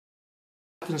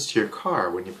happens to your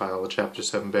car when you file a Chapter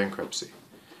 7 bankruptcy?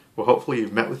 Well, hopefully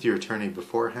you've met with your attorney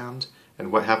beforehand, and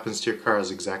what happens to your car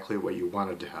is exactly what you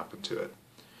wanted to happen to it.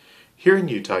 Here in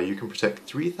Utah, you can protect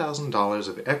 $3,000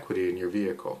 of equity in your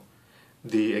vehicle.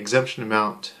 The exemption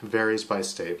amount varies by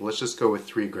state, but let's just go with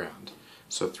 $3,000.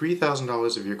 So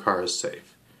 $3,000 of your car is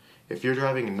safe. If you're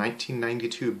driving a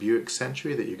 1992 Buick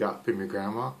Century that you got from your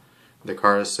grandma, the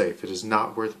car is safe. It is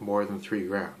not worth more than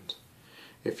 $3,000.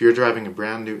 If you're driving a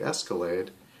brand new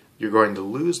Escalade, you're going to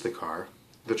lose the car.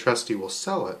 The trustee will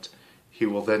sell it. He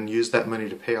will then use that money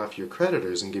to pay off your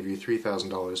creditors and give you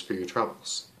 $3,000 for your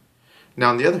troubles. Now,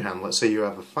 on the other hand, let's say you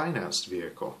have a financed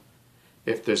vehicle.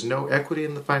 If there's no equity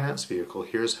in the financed vehicle,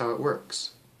 here's how it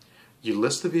works. You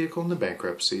list the vehicle in the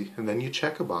bankruptcy, and then you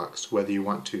check a box whether you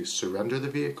want to surrender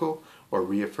the vehicle or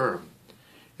reaffirm.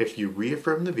 If you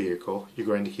reaffirm the vehicle, you're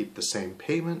going to keep the same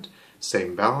payment,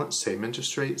 same balance, same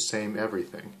interest rate, same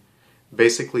everything.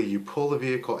 Basically, you pull the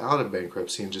vehicle out of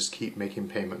bankruptcy and just keep making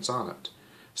payments on it.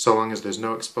 So long as there's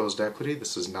no exposed equity,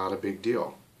 this is not a big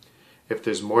deal. If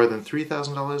there's more than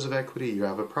 $3,000 of equity, you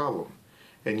have a problem,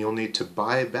 and you'll need to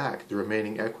buy back the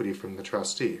remaining equity from the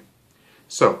trustee.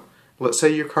 So, let's say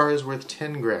your car is worth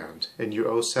 $10,000 and you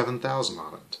owe $7,000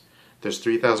 on it. There's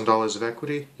 $3,000 of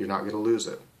equity, you're not going to lose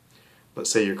it.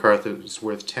 Let's say your car is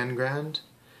worth $10,000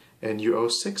 and you owe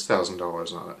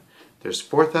 $6,000 on it. There's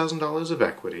 $4,000 of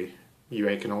equity. You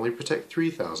can only protect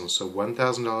 $3,000, so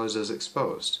 $1,000 is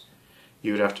exposed.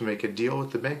 You would have to make a deal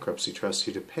with the bankruptcy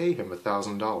trustee to pay him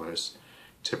 $1,000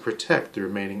 to protect the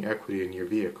remaining equity in your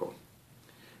vehicle.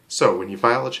 So, when you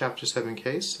file a Chapter 7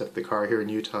 case, if the car here in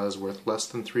Utah is worth less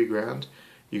than $3,000,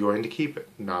 you're going to keep it,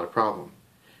 not a problem.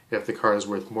 If the car is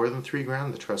worth more than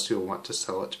 $3,000, the trustee will want to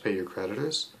sell it to pay your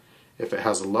creditors. If it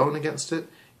has a loan against it,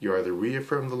 you either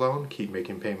reaffirm the loan, keep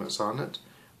making payments on it,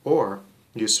 or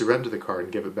you surrender the car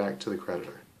and give it back to the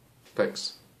creditor.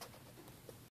 Thanks.